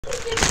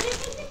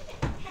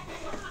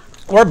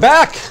We're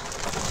back.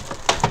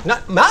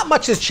 Not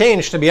much has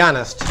changed, to be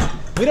honest.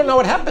 We don't know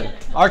what happened.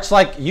 Art's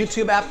like,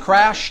 YouTube app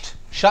crashed,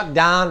 shut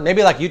down.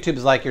 Maybe like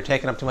YouTube's like, you're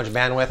taking up too much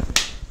bandwidth.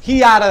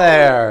 He out of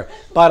there.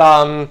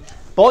 But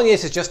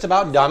Bolognese is just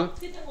about done.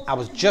 I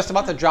was just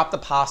about to drop the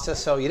pasta,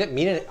 so you didn't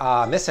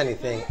miss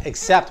anything,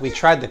 except we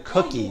tried the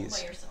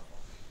cookies.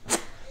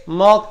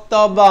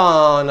 Molto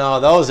buono.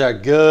 Those are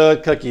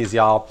good cookies,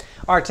 y'all.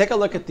 All right, take a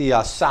look at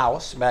the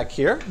sauce back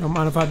here. Don't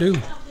mind if I do.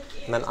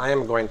 And then I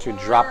am going to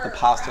drop the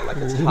pasta like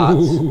it's hot.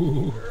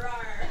 Ooh.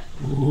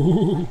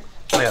 Ooh.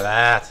 Look at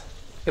that.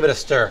 Give it a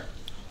stir.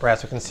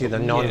 Perhaps we can see the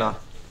nonna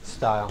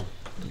style.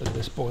 A bit of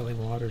this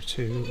boiling water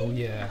too. Oh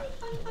yeah.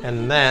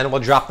 And then we'll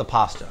drop the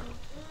pasta.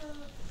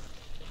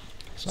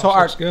 Sauce So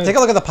Art, good. take a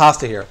look at the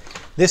pasta here.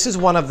 This is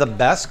one of the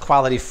best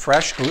quality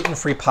fresh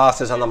gluten-free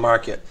pastas on the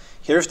market.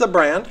 Here's the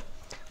brand.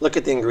 Look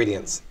at the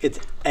ingredients. It's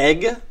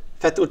egg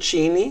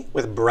fettuccine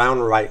with brown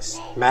rice.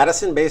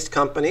 Madison-based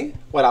company.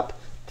 What up,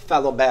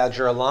 fellow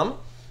Badger alum?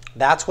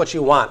 That's what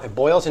you want. It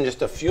boils in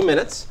just a few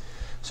minutes.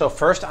 So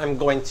first I'm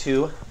going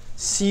to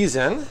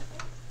season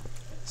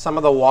some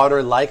of the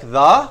water like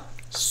the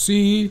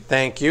Sea.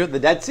 Thank you. The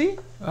Dead Sea?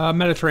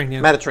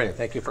 Mediterranean. Mediterranean.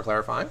 Thank you for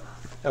clarifying.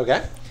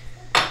 Okay.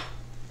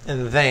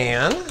 And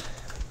then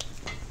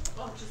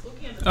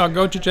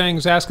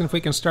Gochujang's asking if we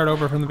can start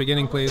over from the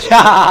beginning, please.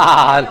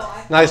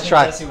 nice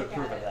try. Dessi would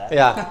approve of that.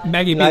 Yeah.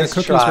 Maggie B, Nice the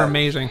cookies try. are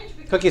amazing.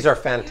 Cookies are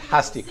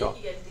fantastico.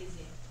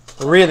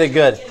 Really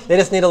good. They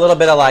just need a little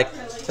bit of like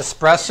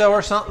espresso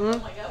or something.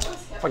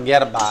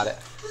 Forget about it.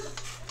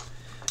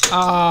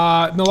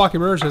 Milwaukee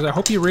Brewers says, I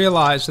hope you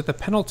realize that the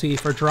penalty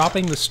for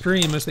dropping the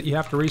stream is that you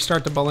have to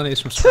restart the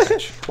Bolognese from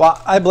scratch.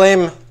 Well, I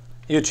blame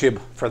YouTube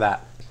for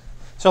that.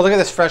 So look at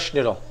this fresh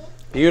noodle.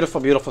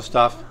 Beautiful, beautiful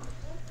stuff.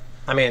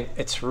 I mean,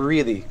 it's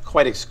really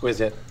quite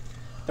exquisite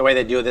the way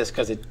they do this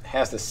because it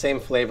has the same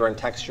flavor and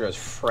texture as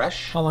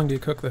fresh. How long do you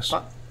cook this?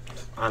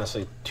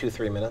 Honestly,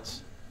 2-3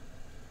 minutes.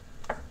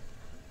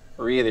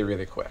 Really,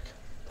 really quick.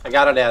 I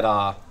got it at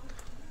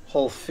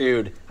Whole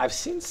Food. I've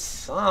seen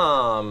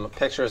some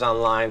pictures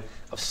online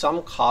of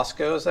some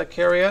Costco's that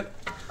carry it,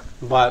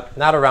 but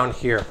not around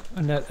here.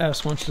 Annette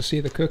S. wants to see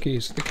the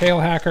cookies. The Kale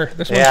Hacker.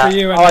 This Yeah. one's for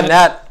you, Oh,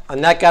 Annette.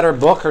 Annette got her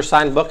book, her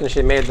signed book, and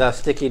she made the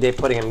sticky day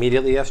pudding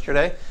immediately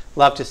yesterday.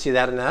 Love to see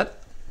that, Annette.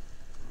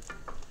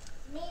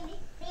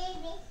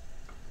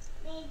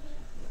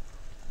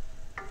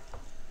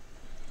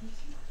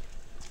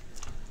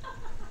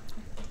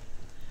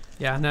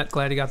 Yeah, Annette,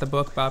 glad you got the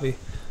book. Bobby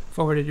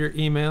forwarded your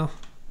email.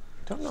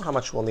 Don't know how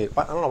much we'll need.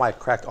 I don't know why I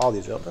cracked all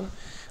these open.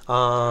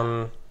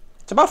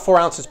 It's about 4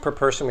 ounces per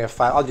person. We have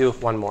 5. I'll do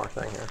one more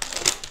thing here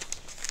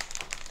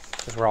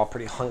because we're all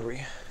pretty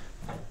hungry.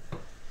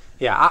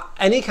 Yeah,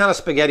 any kind of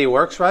spaghetti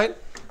works, right?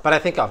 But I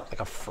think like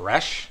a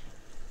fresh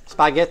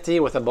spaghetti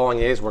with a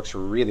bolognese works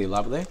really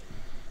lovely.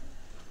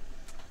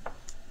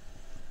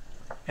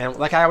 And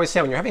like I always say,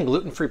 when you're having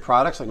gluten-free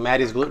products, like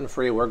Maddie's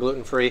gluten-free, we're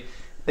gluten-free,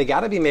 they got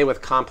to be made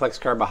with complex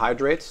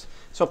carbohydrates.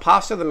 So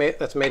pasta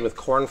that's made with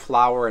corn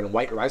flour and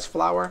white rice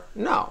flour,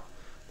 no.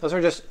 Those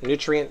are just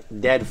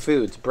nutrient-dead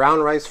foods. Brown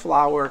rice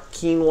flour,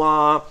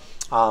 quinoa,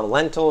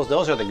 lentils,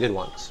 those are the good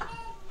ones.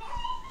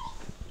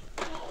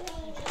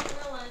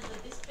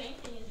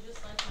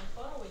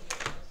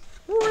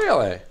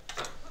 Really?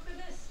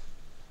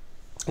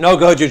 No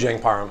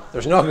gochujang, Parham.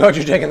 There's no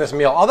gochujang in this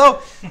meal.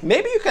 Although,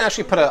 maybe you can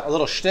actually put a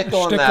little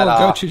shtickle in that.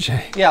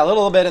 Gochujang. Yeah, a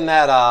little bit in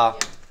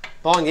that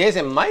bolognese.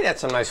 It might add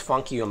some nice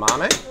funky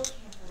umami.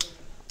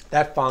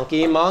 That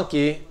funky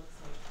monkey.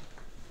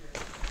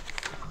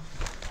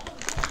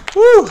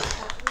 Woo!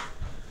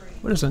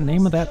 What is the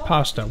name of that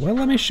pasta? Well,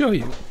 let me show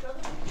you.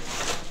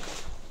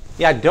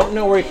 Yeah, I don't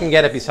know where you can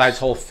get it besides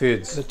Whole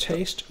Foods. The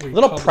Taste A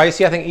little Republic.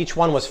 pricey. I think each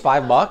one was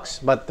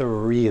 $5, but they're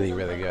really,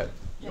 really good.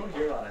 You don't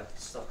hear a lot of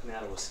stuff coming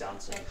out of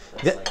Wisconsin.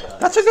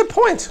 That's a good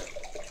point.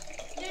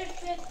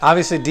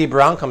 Obviously, D.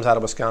 Brown comes out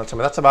of Wisconsin,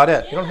 but that's about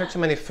it. You don't hear too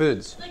many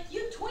foods.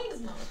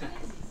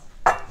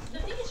 A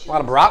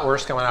lot of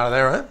bratwurst coming out of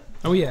there, right?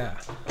 Oh, yeah.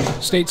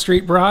 State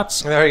Street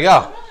Brats. There you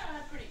go.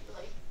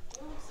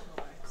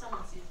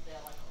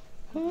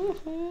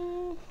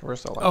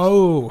 Where's the last?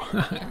 Oh,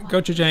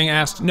 Gochujang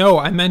asked, no,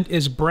 I meant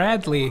is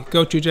Bradley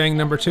Gochujang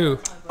number 2?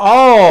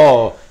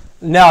 Oh,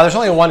 no, there's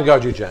only one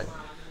gochujang.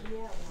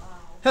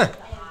 Huh.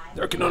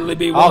 There can only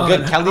be one. Oh,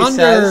 good. Kelly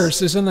Anders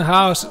says. is in the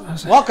house.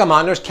 Welcome,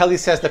 Anders. Kelly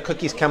says the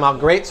cookies come out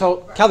great. So,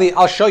 Kelly,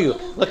 I'll show you.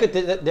 Look at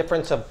the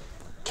difference of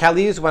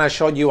Kelly's when I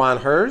showed you on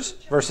hers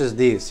versus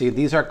these. See,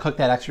 these are cooked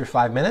that extra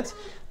 5 minutes.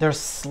 They're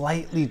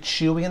slightly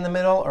chewy in the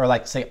middle, or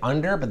like say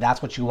under, but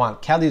that's what you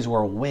want. Kelly's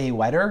were way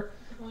wetter.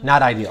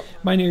 Not ideal.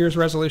 My New Year's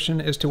resolution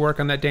is to work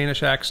on that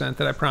Danish accent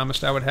that I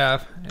promised I would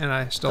have, and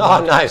I still Oh,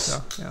 don't. nice.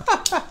 So, yeah.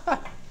 Yeah,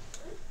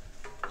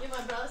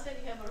 my brother said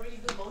you have a really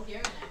good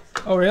Bulgarian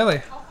accent. Oh,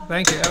 really?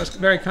 Thank you. That was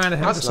very kind of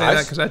him That's to say nice.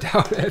 that because I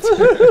doubt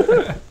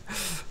it.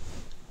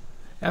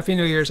 Happy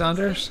New Year's,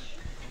 Anders.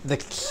 The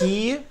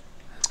key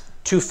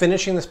to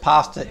finishing this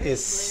pasta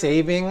is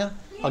saving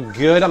a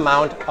good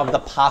amount of the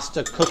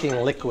pasta cooking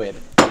liquid.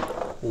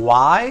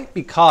 Why?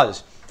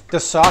 Because The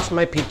sauce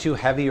might be too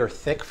heavy or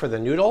thick for the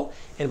noodle,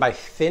 and by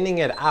thinning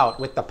it out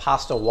with the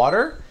pasta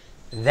water,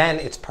 then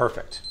it's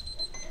perfect.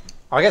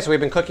 Okay, so we've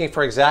been cooking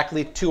for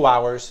exactly 2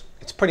 hours.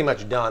 It's pretty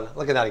much done.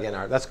 Look at that again,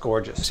 Art. That's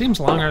gorgeous. Seems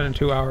longer than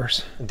 2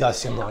 hours. It does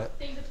seem long.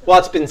 Well,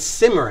 it's been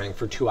simmering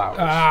for 2 hours.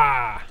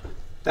 Ah.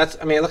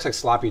 I mean, it looks like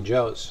Sloppy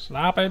Joe's.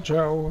 Sloppy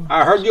Joe.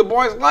 I heard you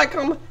boys like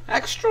them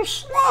extra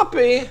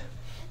sloppy.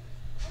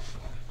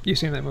 You've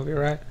seen that movie,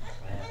 right?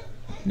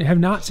 You have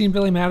not seen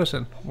Billy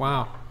Madison.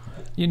 Wow.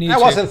 You need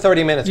That wasn't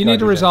 30 minutes You ago, need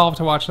to DJ. resolve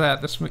to watch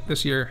that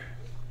this year.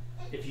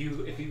 If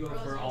you go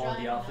for all of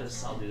The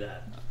Office, I'll do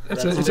that.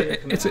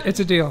 It's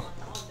a deal.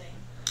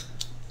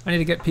 I need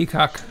to get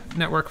Peacock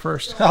Network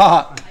first.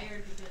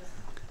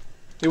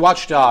 We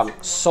watched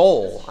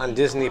Soul on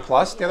Disney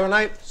Plus the other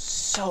night.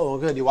 So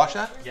good. You watch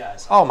that?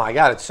 Yes. Oh my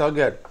God, it's so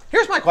good.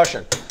 Here's my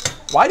question.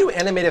 Why do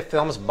animated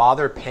films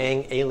bother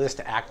paying A-list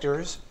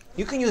actors?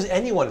 You can use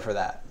anyone for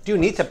that. Do you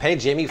need to pay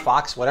Jamie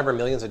Foxx whatever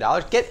millions of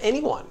dollars? Get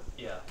anyone.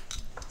 Yeah.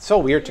 So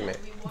weird to me.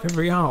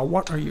 Viviana,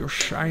 what are you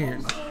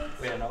saying?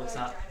 Wait, I know it's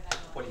not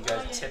what you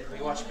guys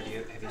typically watch, but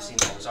have you seen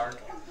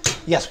Ozark?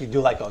 Yes, we do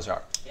like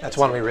Ozark. That's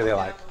one we really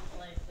like.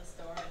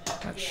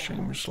 That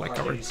seems like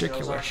a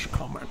ridiculous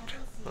comment.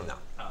 No,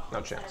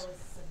 no chance.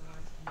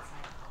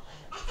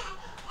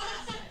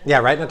 Yeah,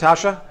 right,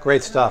 Natasha?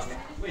 Great stuff.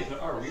 Wait,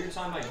 but we were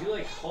talking about, you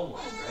like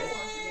Homeland,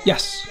 right?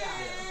 Yes.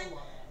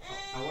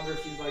 I wonder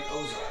if you like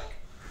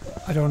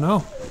Ozark. I don't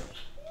know.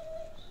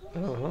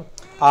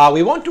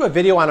 We won't do a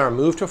video on our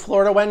move to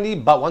Florida, Wendy,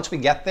 but once we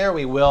get there,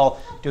 we will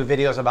do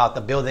videos about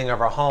the building of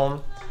our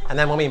home. And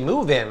then when we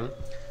move in,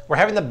 we're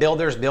having the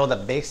builders build a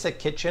basic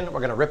kitchen. We're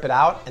going to rip it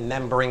out and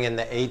then bring in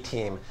the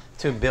A-team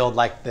to build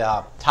like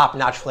the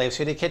top-notch Flave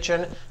City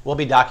kitchen. We'll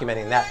be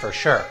documenting that for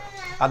sure.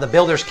 The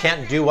builders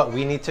can't do what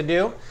we need to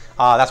do.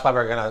 That's why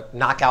we're going to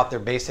knock out their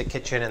basic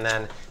kitchen and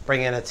then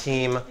bring in a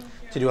team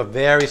to do a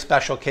very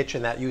special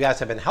kitchen that you guys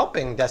have been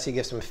helping Dessi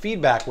give some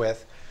feedback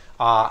with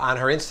on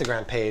her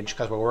Instagram page,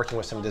 because we're working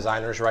with some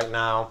designers right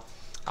now.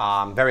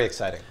 Very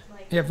exciting.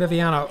 Yeah,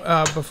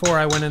 Viviana, before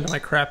I went into my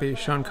crappy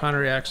Sean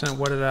Connery accent,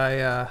 what did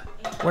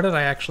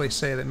I actually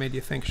say that made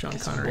you think Sean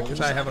Connery?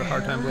 Because I have a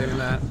hard time believing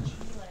that.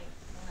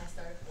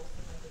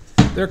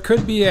 There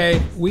could be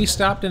we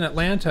stopped in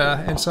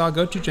Atlanta and saw a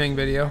gochujang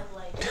video.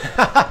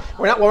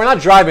 we're not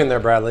driving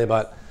there, Bradley,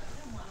 but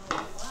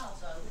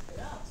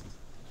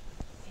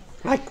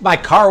my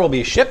car will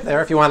be shipped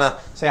there. If you want to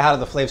say hi to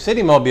the Flave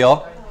City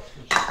Mobile,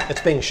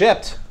 it's being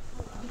shipped.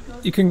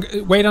 You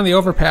can wait on the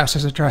overpass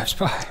as it drives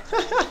by.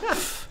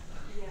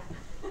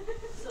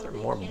 Are there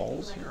more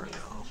bowls here?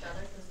 No.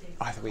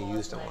 I think we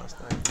used them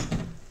last night.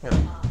 I'm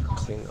going to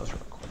clean those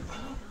real quick.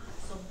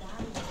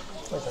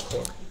 Where's the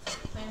clean?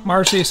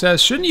 Marcy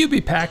says, shouldn't you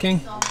be packing?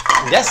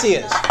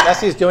 Dessi is.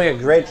 Dessi's doing a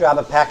great job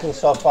of packing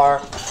so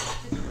far.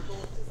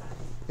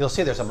 You'll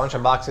see there's a bunch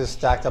of boxes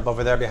stacked up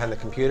over there behind the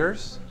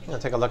computers.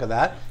 Take a look at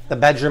that. The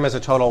bedroom is a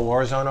total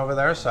war zone over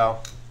there, so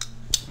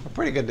we're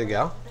pretty good to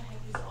go.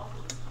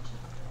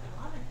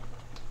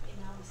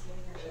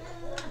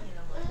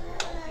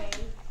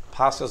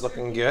 Pasta's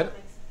looking good.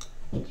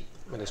 Let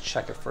me just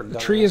check it for done. The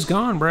tree is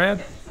gone,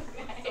 Brad.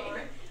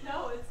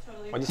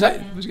 What'd you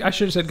say? I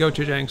should have said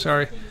gochujang,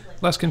 sorry.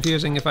 Less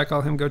confusing if I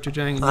call him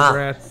gochujang and you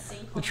Brad.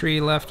 The tree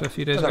left a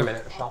few days Just a ago.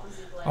 minute, Michelle.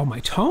 Oh, my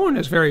tone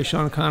is very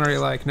Sean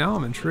Connery-like. Now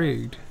I'm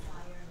intrigued.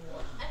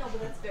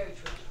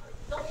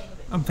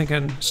 I'm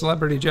thinking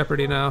Celebrity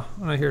Jeopardy now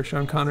when I hear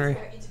Sean Connery.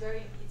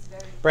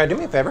 Brad, do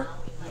me a favor.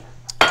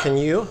 Can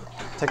you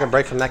take a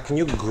break from that? Can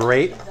you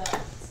grate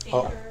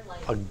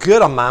a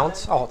good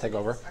amount, I'll take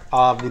over,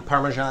 of the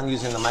Parmesan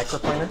using the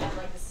microplaner?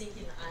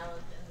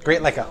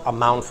 Grate like a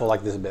moundful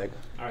like this big.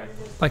 All right.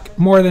 Like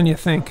more than you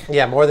think.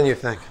 Yeah, more than you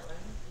think.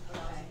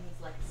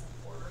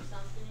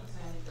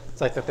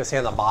 It's like they say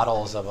in the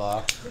bottles of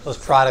those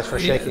products for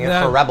shaking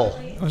it for Rebel.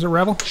 Was it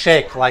Rebel?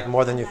 Shake like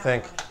more than you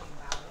think.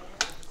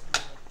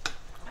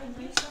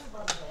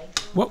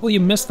 What will you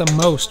miss the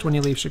most when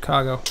you leave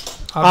Chicago?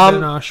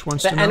 Abdenosh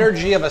wants to The know.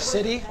 energy of a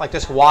city, like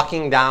just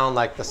walking down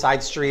like the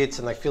side streets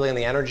and like feeling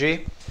the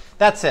energy.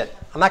 That's it.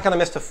 I'm not gonna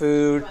miss the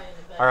food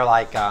or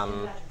like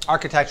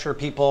architecture,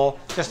 people,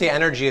 just the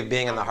energy of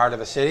being in the heart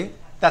of a city.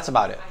 That's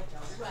about it.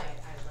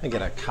 Let me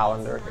get a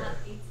colander here.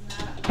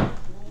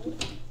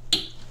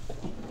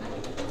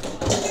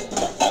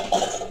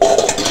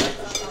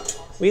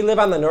 We live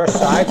on the north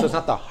side, so it's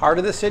not the heart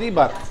of the city,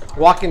 but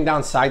walking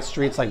down side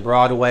streets like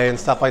Broadway and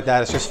stuff like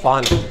that, it's just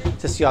fun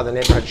to see all the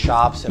neighborhood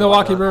shops. And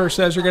Milwaukee whatnot. Brewer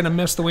says you're going to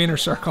miss the Wiener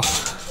Circle.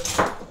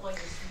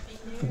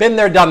 Been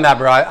there, done that,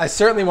 bro. I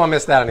certainly won't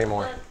miss that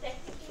anymore.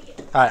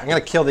 All right, I'm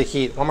going to kill the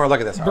heat. One more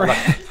look at this. All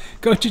right, look.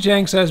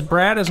 Gochujang says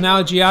Brad is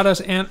now Giada's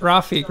Aunt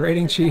Rafi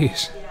grating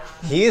cheese.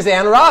 He is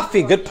Ann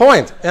Rafi. Good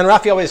point. Ann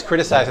Rafi always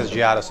criticizes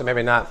Giada, so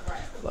maybe not.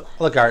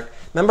 Look, Art.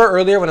 Remember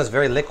earlier when it was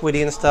very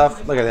liquidy and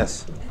stuff? Look at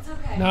this.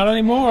 Not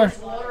anymore. There's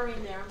water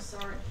in there, I'm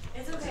sorry.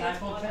 It's okay.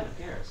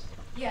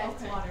 Yeah,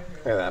 it's water.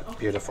 Look at that.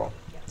 Beautiful.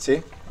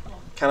 See?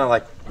 Kind of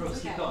like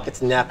it's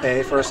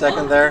nappe for a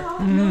second there.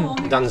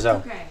 Dunzo.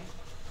 Okay.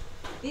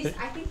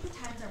 I think the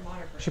times are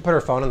moderate. She put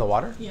her phone in the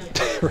water? Yeah.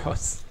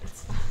 Gross.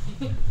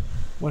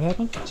 What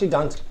happened? She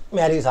dunked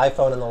Maddie's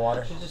iPhone in the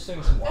water. She's just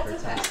doing some water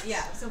That's okay. tests.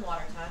 Yeah, some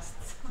water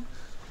tests.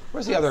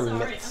 Where's the other Sorry,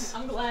 mitts?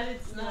 I'm glad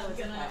it's not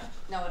gonna.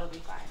 No, it'll be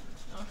fine.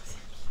 Oh,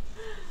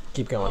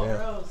 Keep going, yeah.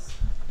 Rose.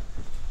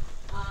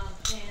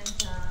 Yeah,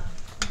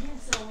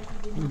 so.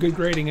 Good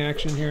grading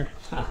action here.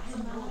 But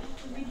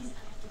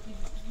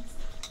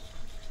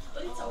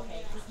it's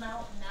okay, because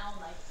now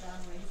like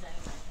reason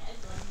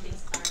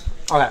things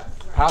aren't. Okay,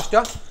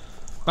 pasta.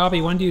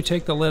 Bobby, when do you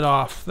take the lid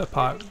off the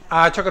pot?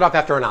 I took it off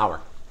after an hour.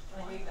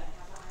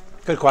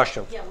 Good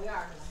question. Yeah, we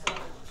are.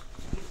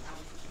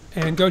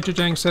 And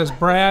Gochujang says,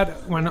 Brad,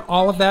 when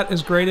all of that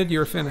is graded,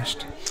 you're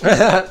finished.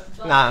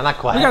 Nah, not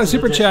quite. We got a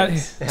super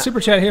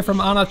chat here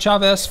from Ana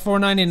Chavez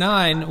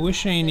 499,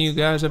 wishing you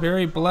guys a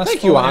very blessed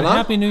Thank you, and Ana.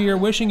 happy New Year,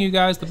 wishing you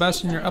guys the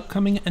best in your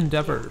upcoming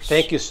endeavors.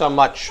 Thank you so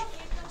much.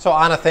 So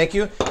Anna, thank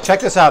you.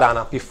 Check this out,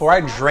 Anna. Before I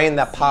drain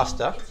that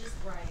pasta,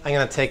 I'm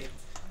gonna take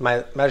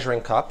my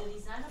measuring cup.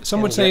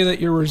 Some would say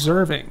that you're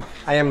reserving.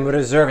 I am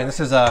reserving.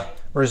 This is a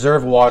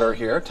reserve water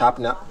here,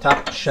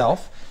 top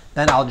shelf.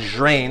 Then I'll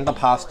drain the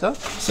pasta.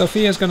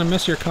 Sophia's gonna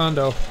miss your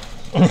condo.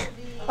 We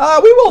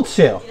will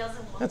too.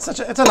 It's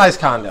a nice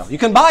condo. You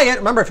can buy it.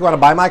 Remember, if you want to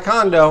buy my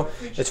condo,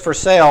 it's for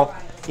sale.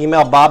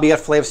 Email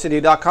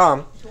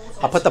bobby@flavcity.com.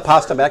 I'll put the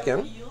pasta back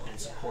in.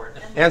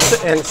 And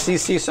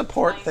CC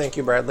support. Thank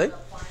you, Bradley.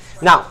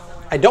 Now,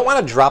 I don't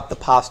want to drop the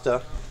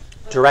pasta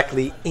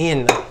directly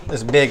in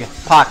this big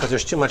pot because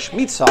there's too much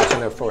meat sauce in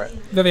there for it.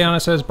 Viviana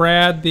says,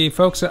 Brad, the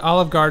folks at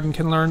Olive Garden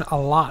can learn a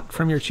lot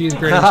from your cheese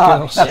grating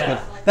skills. That's good.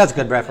 That's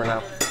good, Brad, for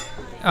now.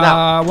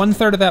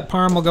 1/3 of that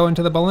parm will go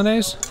into the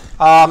bolognese.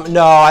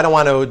 No, I don't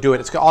want to do it.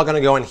 It's all going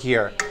to go in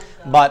here.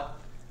 But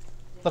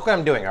look what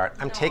I'm doing, Art.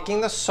 I'm taking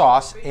the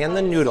sauce and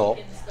the noodle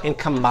and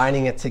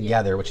combining it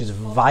together, which is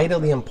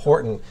vitally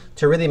important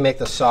to really make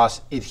the sauce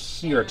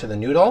adhere to the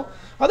noodle.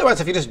 Otherwise,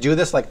 if you just do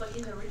this like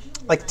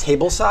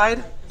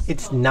tableside,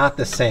 it's not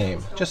the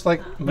same. Just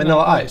like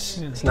vanilla ice.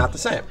 Yeah. It's not the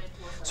same.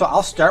 So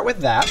I'll start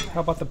with that.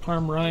 How about the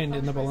parm rind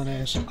in the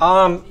bolognese?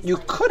 You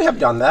could have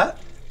done that,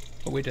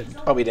 But we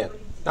didn't. but we didn't.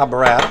 Now,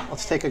 Brad,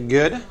 let's take a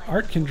good...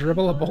 Art can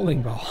dribble a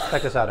bowling ball.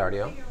 Check this out,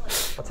 Artio.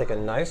 I'll take a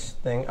nice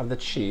thing of the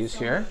cheese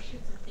here,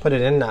 put it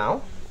in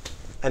now,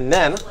 and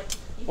then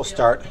we'll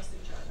start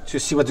to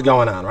see what's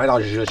going on, right? I'll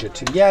zhuzh it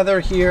together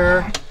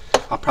here.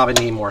 I'll probably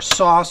need more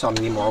sauce. I'll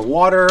need more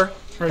water,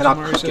 and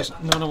I'll cook it.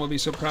 Nona will be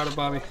so proud of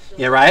Bobby.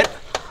 Yeah, right?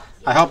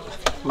 I hope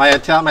my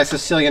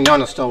Sicilian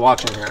Nona's still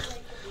watching here.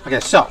 Okay,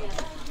 so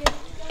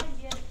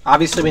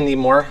obviously we need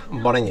more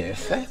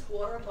bolognese.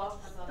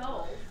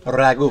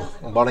 Ragu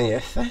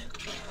bolognese.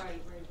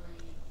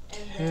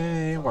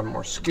 Okay, one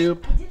more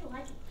scoop.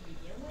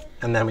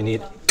 And then we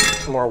need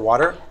some more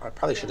water. I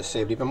probably should have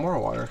saved even more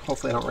water.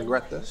 Hopefully I don't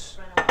regret this.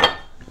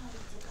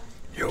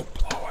 You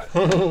blow it.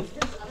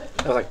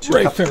 That was like 2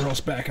 Ray cups.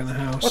 Farrell's back in the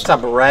house. What's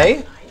up,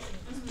 Ray?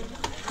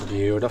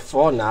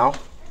 Beautiful. Now,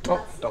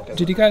 oh, don't get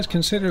Did you guys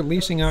consider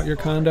leasing out your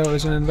condo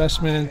as an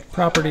investment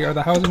property? Are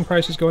the housing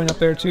prices going up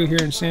there too? Here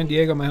in San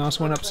Diego, my house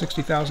went up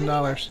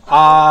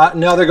 $60,000.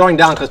 No, they're going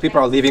down because people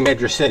are leaving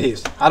major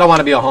cities. I don't want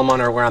to be a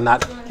homeowner where I'm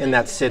not in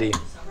that city.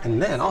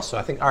 And then also,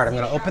 I think, Art, I'm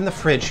going to open the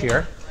fridge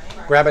here,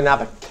 grab a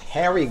knob of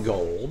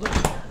Kerrygold.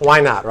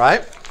 Why not,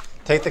 right?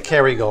 Take the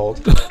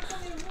Kerrygold.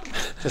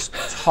 Just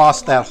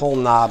toss that whole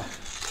knob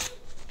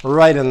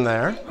right in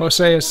there.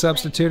 Jose is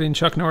substituting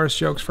Chuck Norris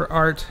jokes for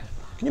Art.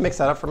 Can you mix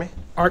that up for me?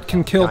 Art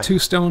can kill 2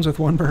 stones with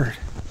 1 bird.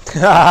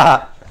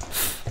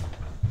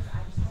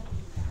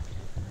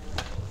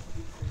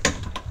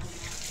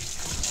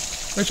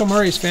 Rachel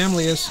Murray's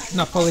family is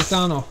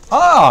Napolitano.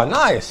 Oh,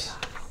 nice.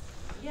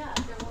 Yeah,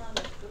 they're one of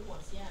the good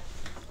ones, yeah.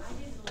 I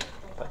didn't like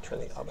I'll turn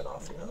the oven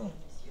off now.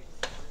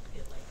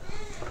 Yeah,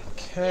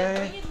 Okay.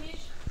 bring it, Mitch.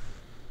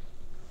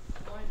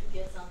 I'm going to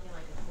get something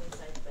like a queen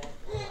size bed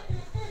for like.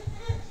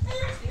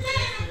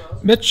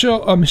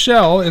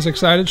 Michelle is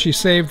excited. She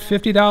saved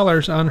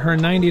 $50 on her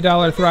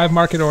 $90 Thrive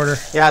Market order.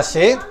 Yeah,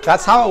 see?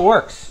 That's how it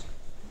works.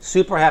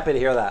 Super happy to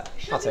hear that.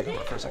 I'll take it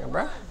for a second,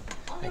 Brad.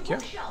 Thank you.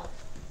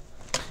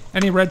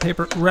 Any red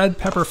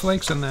pepper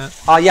flakes in that?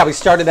 Yeah, we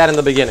started that in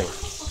the beginning.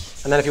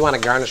 And then if you want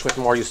to garnish with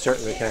more, you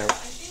certainly can.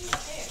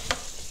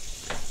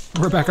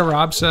 Rebecca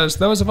Robb says,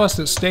 those of us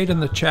that stayed in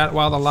the chat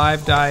while the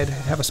live died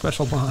have a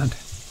special bond.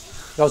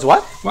 Those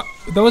what? Well,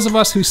 those of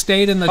us who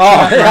stayed in the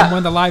chat yeah.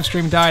 when the live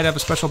stream died have a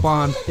special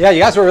bond. Yeah, you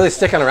guys were really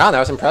sticking around. That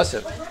was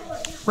impressive.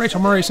 Rachel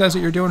Murray says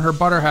that you're doing her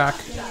butter hack.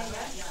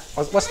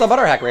 What's the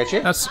butter hack,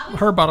 Rachie? That's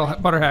her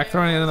butter hack,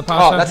 throwing it in the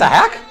pasta. Oh, that's a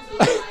hack?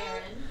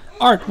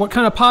 Art, what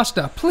kind of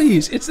pasta?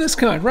 Please, it's this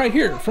kind right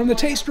here from the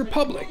Taste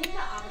Republic.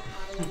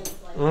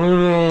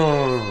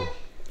 Mmm.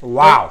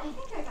 Wow.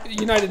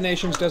 United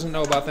Nations doesn't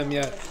know about them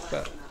yet,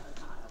 but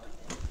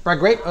Right,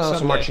 great. Some more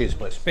someday. cheese,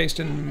 please. Based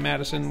in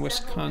Madison,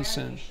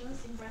 Wisconsin.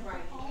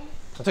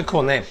 That's a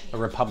cool name, a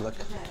republic.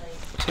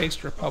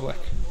 Taste Republic.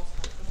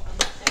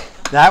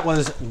 That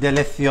was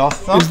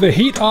delicioso. Is the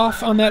heat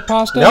off on that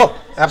pasta? No,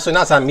 absolutely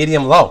not. It's on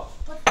medium low.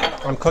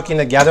 I'm cooking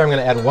together. I'm going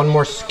to add one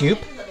more scoop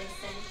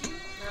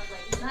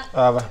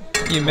of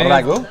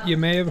You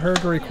may have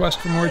heard a request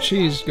for more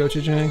cheese,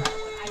 Gochujang.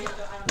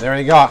 There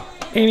you go.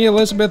 Amy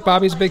Elizabeth,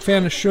 Bobby's a big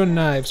fan of shun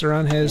knives. They're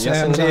on his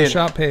Amazon indeed.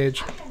 shop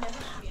page.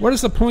 What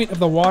is the point of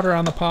the water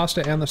on the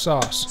pasta and the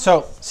sauce?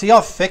 So, see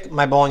how thick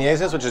my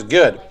bolognese is, which is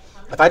good.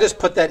 If I just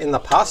put that in the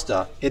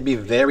pasta, it'd be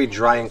very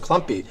dry and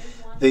clumpy.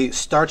 The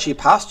starchy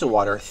pasta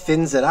water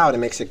thins it out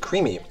and makes it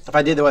creamy. If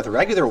I did it with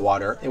regular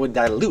water, it would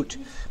dilute.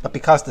 But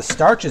because the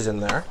starch is in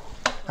there,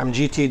 I'm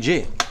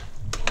GTG.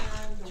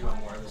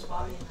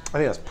 I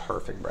think that's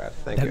perfect, Brad.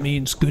 Thank you. That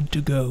means good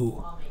to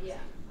go.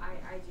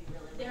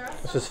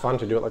 This is fun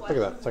to do it. Like, look at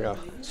that. It's like a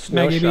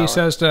snow Maggie shower. B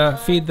says to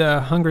feed the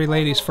hungry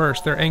ladies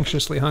first. They're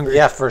anxiously hungry.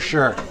 Yeah, for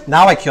sure.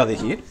 Now I kill the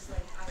heat.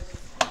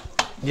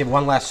 Give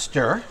one last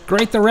stir.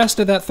 Grate the rest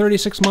of that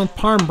 36-month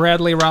parm,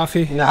 Bradley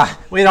Rafi. Nah,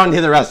 we don't need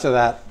the rest of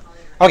that.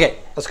 Okay,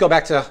 let's go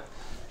back to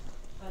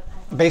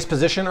base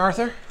position,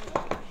 Arthur.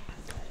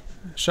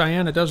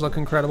 Cheyenne, it does look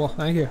incredible.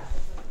 Thank you.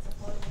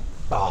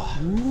 Oh,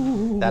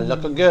 that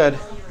looked good.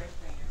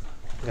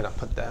 I'm gonna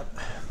put that.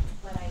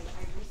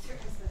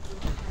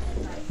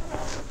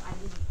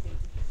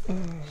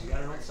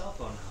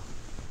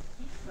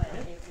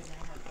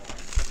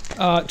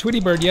 Tweety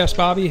Bird, yes,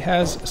 Bobby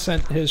has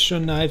sent his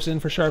shun knives in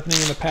for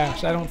sharpening in the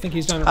past. I don't think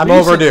he's done it I'm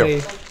recently.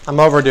 overdue. I'm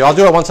overdue. I'll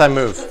do it once I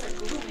move.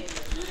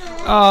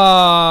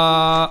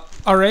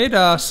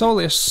 Areda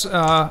Solis,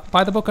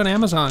 buy the book on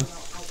Amazon.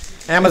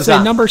 It's a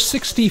Amazon. number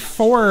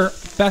 64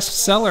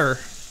 bestseller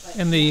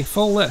in the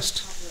full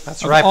list.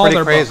 That's of right, all pretty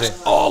their crazy.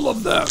 Books. All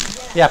of them.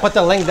 Yeah, put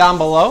the link down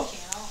below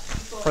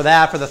for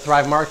that, for the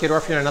Thrive Market, or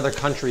if you're in another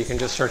country, you can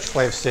just search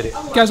Flav City.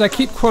 Guys, I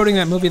keep quoting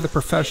that movie, The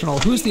Professional.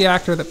 Who's the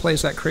actor that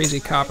plays that crazy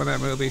cop in that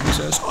movie who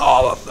says,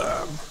 all of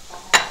them?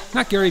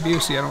 Not Gary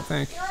Busey, I don't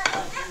think.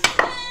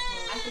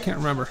 Can't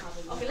remember.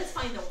 Okay, let's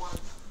find the one.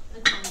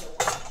 Let's find the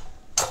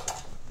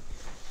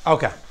one.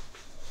 Okay.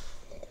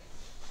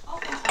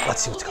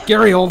 Let's see what's going on.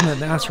 Gary Oldman,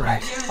 that's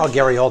right. Oh,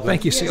 Gary Oldman.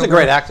 Thank you, He's a Seal.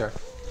 great actor.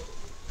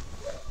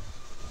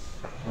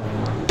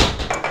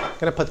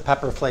 Gonna put the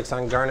pepper flakes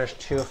on garnish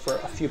too for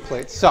a few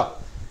plates. So,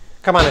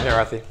 come on in here,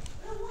 Arthur.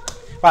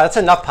 Wow, that's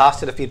enough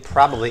pasta to feed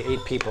probably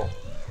 8 people.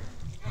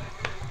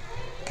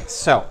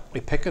 So, we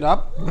pick it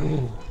up.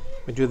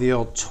 We do the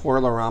old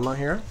twirlorama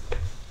here.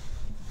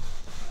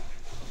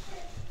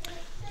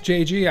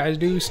 JG, I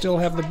do still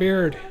have the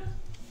beard.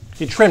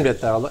 He trimmed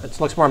it though. It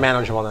looks more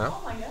manageable now.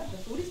 Oh my god, the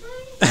food is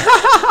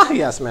ready?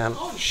 Yes, ma'am.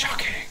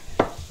 Shocking.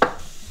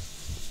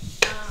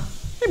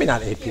 Maybe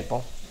not 8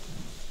 people.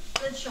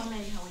 Let's show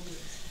Manny how we do this.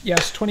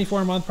 Yes,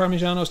 24-month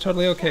Parmigiano is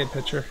totally okay,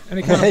 pitcher.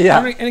 Any kind of,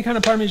 Yeah. any kind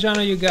of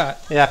Parmigiano you got.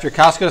 Yeah, if your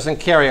Costco doesn't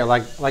carry it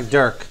like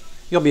Dirk,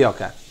 you'll be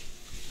okay.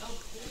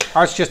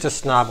 Art's just a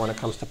snob when it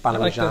comes to I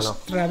like this Parmigiano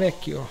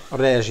Stravecchio.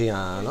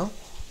 Reggiano.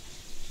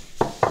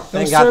 Those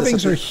Thank God this servings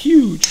is- are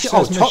huge,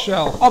 says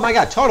Michelle. Oh my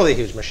God, totally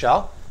huge,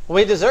 Michelle.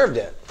 We deserved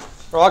it.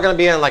 We're all going to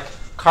be in like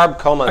carb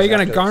comas. Are you going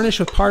to after garnish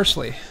with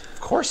parsley? this.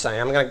 Of course I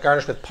am. I'm going to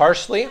garnish with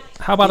parsley.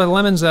 How about a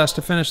lemon zest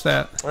to finish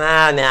that?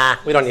 Nah,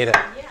 we don't need it.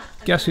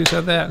 Guess who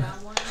said that?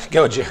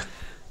 Go, Jew.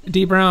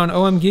 D. Brown,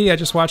 OMG, I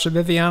just watched a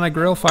Viviana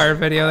grill fire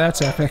video.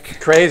 That's epic.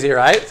 Crazy,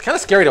 right? It's kind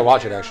of scary to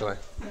watch it, actually.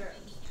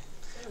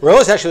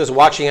 Rose actually was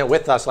watching it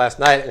with us last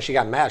night, and she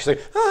got mad. She's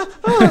like,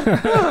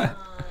 Kind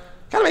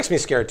of makes me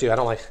scared, too. I'm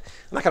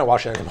not going to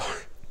watch it anymore.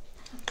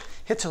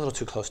 Hits a little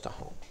too close to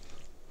home.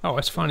 Oh,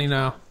 it's funny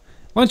now.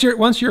 Once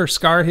your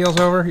scar heals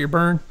over, your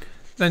burn,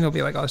 then you'll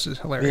be like, oh, this is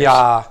hilarious.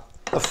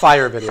 The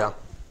fire video.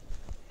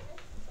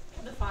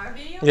 The fire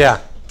video? Yeah.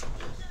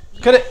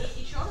 Could it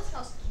It showed us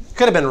how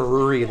could have been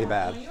really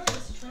bad. when you're in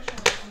this situation,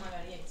 like, oh my god,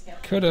 yeah, it's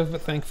kept. Could have,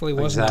 but thankfully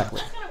wasn't.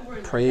 Exactly. Kind of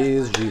worried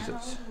Praise about that. Jesus. I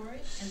was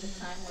worried, and the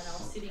time when I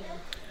was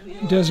sitting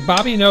with Does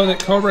Bobby know that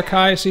Cobra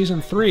Kai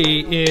Season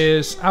 3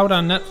 is out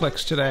on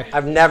Netflix today?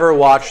 I've never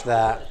watched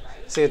that.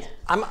 See,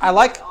 I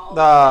like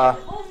the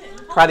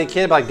Karate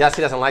Kid, but like Dessi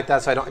doesn't like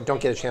that, so I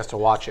don't get a chance to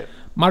watch it.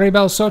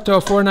 Maribel Soto,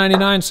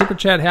 $4.99 Super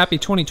Chat. Happy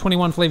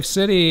 2021 Flav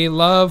City.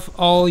 Love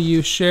all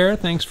you share.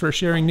 Thanks for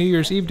sharing New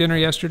Year's Eve dinner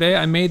yesterday.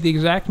 I made the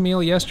exact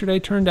meal yesterday.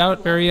 Turned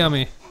out very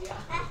yummy. Thank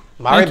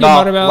you,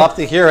 Maribel, Maribel. love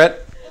to hear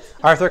it.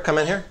 Arthur, come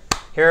in here.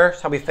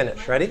 Here's how we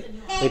finish. Ready?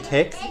 We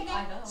take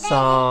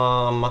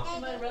some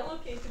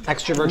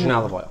extra virgin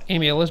olive oil.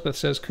 Amy Elizabeth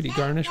says, could you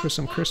garnish with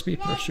some crispy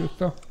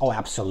prosciutto? Oh,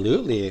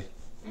 absolutely.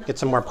 Get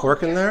some more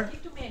pork in there.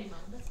 to Manny, Mom.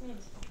 That's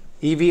Manny's.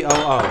 EVOO.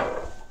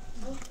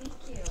 Oh,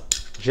 thank you.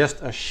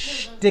 Just a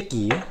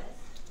sticky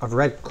of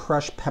red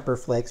crushed pepper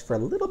flakes for a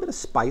little bit of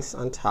spice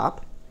on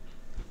top.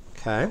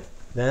 Okay.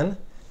 Then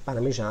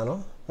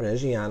Parmigiano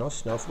Reggiano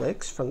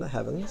snowflakes from the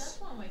heavens.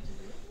 One way to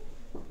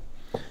do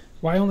it.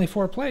 Why only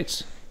 4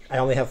 plates? I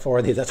only have 4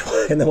 of these, that's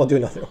why, and then we'll do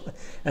another one.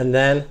 And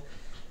then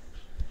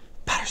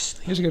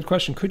parsley. Here's a good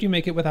question. Could you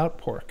make it without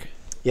pork?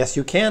 Yes,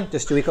 you can.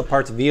 Just 2 equal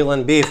parts veal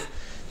and beef.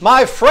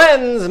 My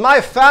friends,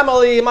 my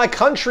family, my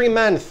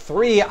countrymen,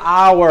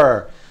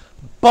 3-hour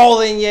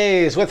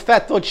Bolognese with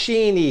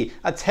fettuccine,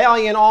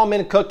 Italian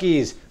almond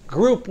cookies,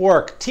 group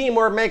work,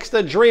 teamwork makes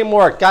the dream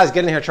work. Guys,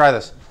 get in here, try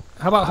this.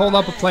 How about hold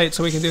up a plate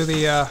so we can do the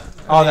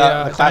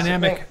the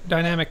classic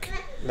dynamic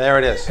There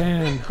it is.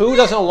 Pan. Who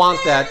doesn't want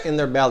that in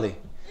their belly?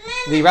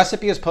 The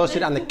recipe is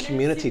posted on the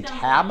community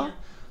tab,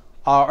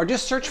 or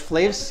just search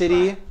Flav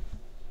City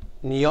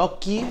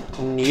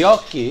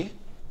gnocchi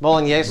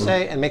bolognese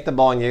and make the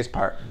bolognese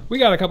part. We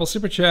got a couple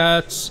super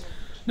chats.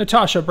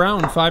 Natasha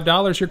Brown,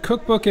 $5. Your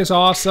cookbook is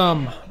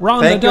awesome.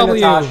 Rhonda Thank you,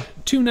 W, Natasha.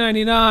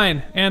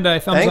 $2.99, and a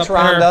thumbs Thanks, up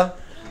there. Rhonda.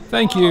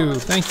 Thank you.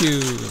 Thank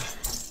you.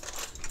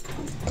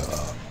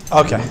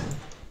 Okay.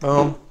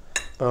 Boom,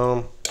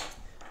 boom,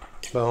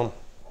 boom.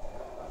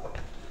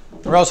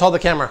 Rose, hold the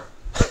camera.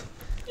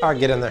 All right,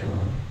 get in there.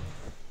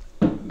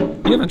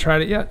 You haven't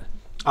tried it yet?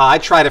 I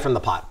tried it from the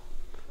pot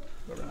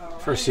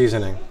for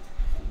seasoning.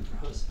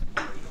 Rose,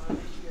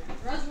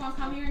 you want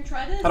to come here and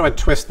try this? How do I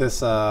twist this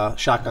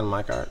shotgun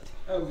mic art?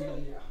 Oh,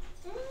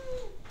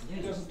 yeah.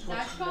 It doesn't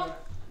twist. Nachko?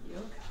 You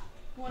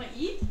want to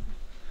eat?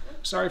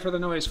 Sorry for the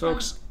noise,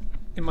 folks.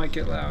 It might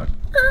get loud.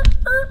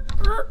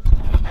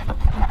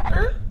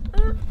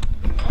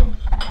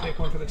 Take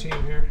one for the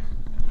team here.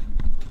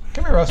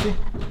 Come here, Rusty.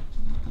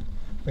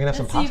 We can have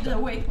some Let's see if pasta. the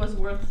wait was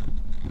worth.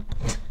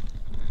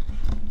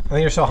 I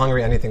think you're so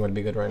hungry, anything would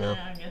be good right now.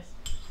 Yeah, I guess.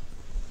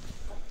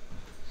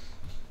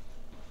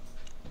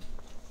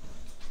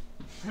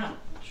 Huh.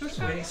 Sure,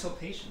 So waiting so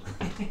patient.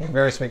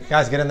 Very sweet.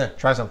 Guys, get in there.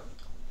 Try some.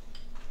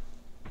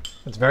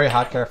 It's very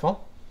hot.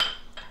 Careful.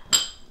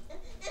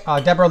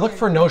 Deborah, look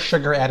for no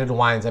sugar added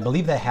wines. I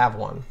believe they have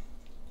one.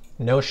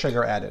 No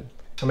sugar added.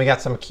 And we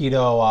got some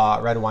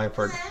keto red wine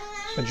for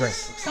the drink.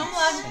 Come,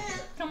 lad.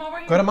 Come over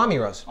here. Go to Mommy,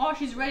 Rose. Oh,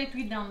 she's ready to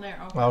eat down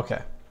there. Okay.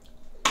 Okay.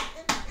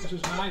 This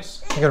is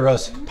nice. Look at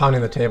Rose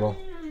pounding the table.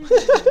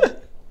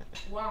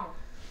 Wow.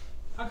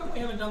 How come we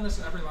haven't done this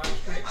in every live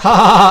stream?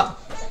 Ha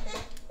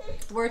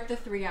Worth the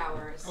 3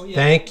 hours. Oh, yeah.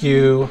 Thank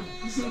you.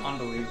 This is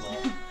unbelievable.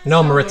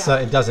 No,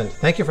 Maritza, it doesn't.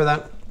 Thank you for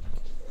that.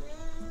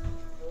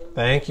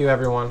 Thank you,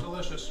 everyone.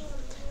 Delicious.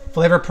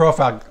 Flavor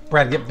profile.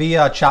 Brad, be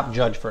a chopped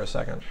judge for a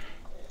second.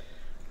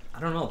 I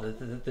don't know.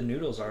 The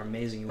noodles are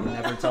amazing. You would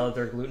never tell that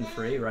they're gluten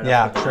free, right?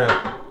 Yeah, off the true.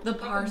 bat. The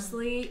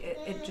parsley,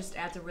 it just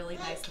adds a really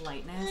nice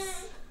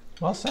lightness.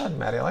 Well said,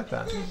 Maddie. I like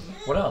that.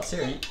 What else?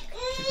 Here,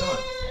 keep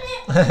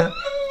going.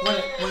 When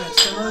it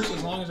simmers,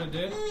 as long as it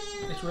did,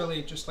 it's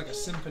really just like a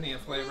symphony of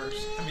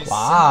flavors. I mean,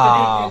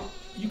 Wow.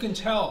 you can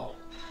tell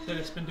that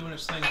it's been doing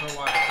its thing for a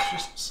while. It's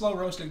just slow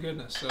roasted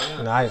goodness. So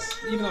yeah. Nice.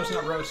 Even though it's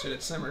not roasted,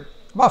 it's simmered.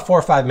 About 4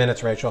 or 5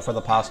 minutes, Rachel, for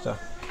the pasta.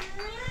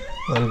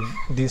 And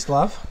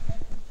Dislav.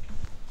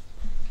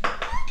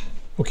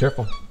 Oh,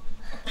 careful.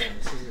 Man,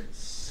 this is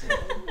insane.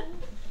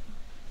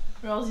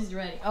 Rose is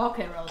ready.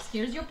 Okay, Rose.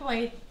 Here's your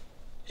plate.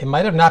 It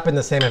might have not been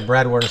the same if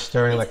Brad weren't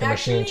stirring like a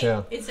machine,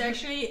 too. It's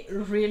actually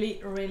really,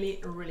 really,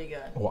 really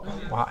good.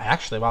 Wow,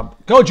 actually, wow.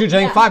 Go,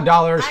 Jujang, Yeah.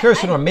 $5. Here's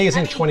to an I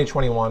amazing mean-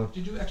 2021.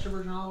 Did you do extra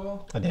virgin olive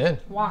oil? I did,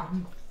 Wow.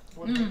 I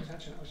wasn't paying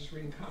attention. I was just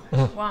reading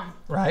comments. Wow.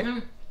 right?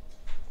 Mm.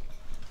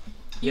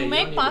 Yeah, You make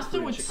don't need the pasta food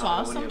in with Chicago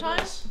sauce when you have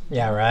sometimes, this.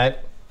 Yeah, right?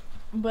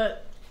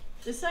 but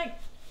it's like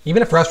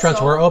Even if restaurants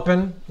So- were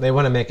open, they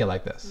wouldn't make it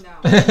like this. No.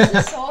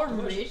 it's so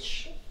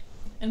rich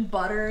and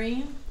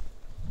buttery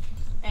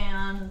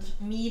and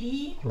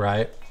meaty.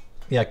 Right?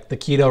 Yeah, the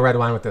keto red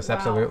wine with this, Wow.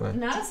 absolutely.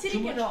 Not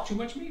acidic at all. Too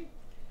much meat?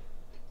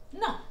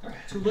 No. Okay.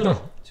 Too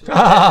little.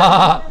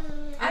 I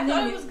And thought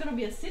then it was gonna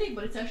be acidic,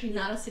 but it's actually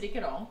not acidic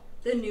at all.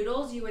 the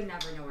noodles, you would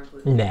never know are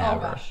gluten. Oh Never.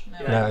 gosh.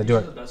 Never. Yeah, these do are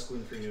it. the best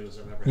gluten-free noodles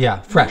I've ever had. Yeah,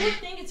 You fresh. would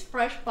think it's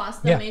fresh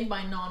pasta Yeah. made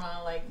by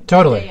Nonna, like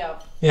Totally. the day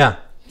of. Yeah,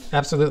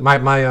 absolutely.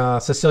 My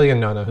Sicilian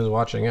nonna who's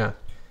watching, yeah.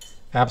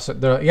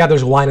 Absolutely. Yeah,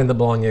 there's wine in the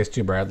bolognese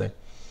too, Bradley.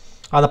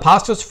 The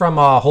pasta's from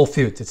Whole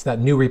Foods. It's that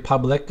New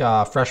Republic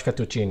fresh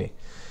fettuccine.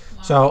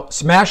 So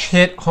smash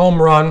hit, home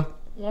run.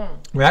 Yeah.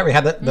 Right, we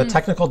had the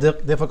technical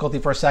difficulty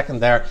for a second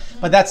there,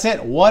 but that's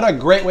it. What a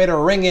great way to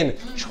ring in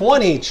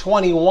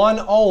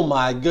 2021. Oh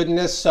my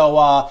goodness.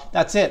 So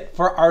that's it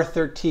for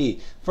Arthur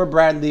T, for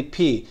Bradley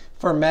P,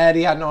 for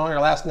Maddie, I don't know your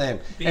last name,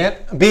 and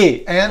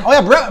B, and oh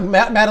yeah,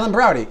 Madeline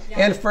Browdy,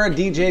 and for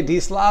DJ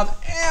Dislav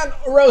and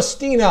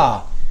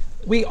Rostina.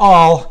 We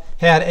all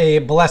had a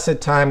blessed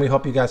time. We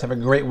hope you guys have a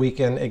great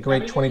weekend, a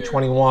great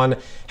 2021.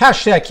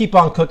 Hashtag keep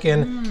on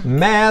cooking.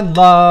 Mad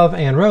love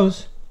and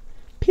Rose.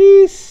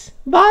 Peace.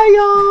 Bye,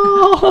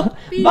 y'all.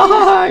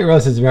 Bye.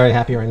 Rose is very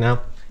happy right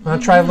now.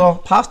 Want to try a little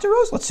pasta,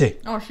 Rose? Let's see.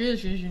 Oh, she is.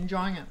 She's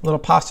enjoying it. A little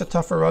pasta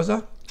tough for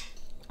Rosa.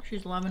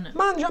 She's loving it.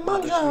 Manja, This should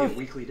be a manja.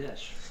 weekly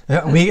dish.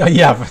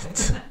 Yeah.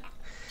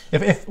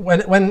 If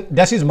when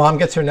Desi's mom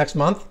gets here next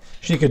month,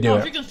 she could do Oh,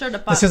 it. she can start the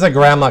This pasta. is a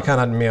grandma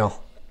kind of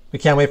meal. We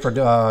can't wait for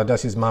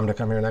Desi's mom to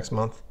come here next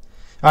month.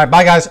 All right,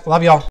 bye guys.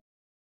 Love y'all.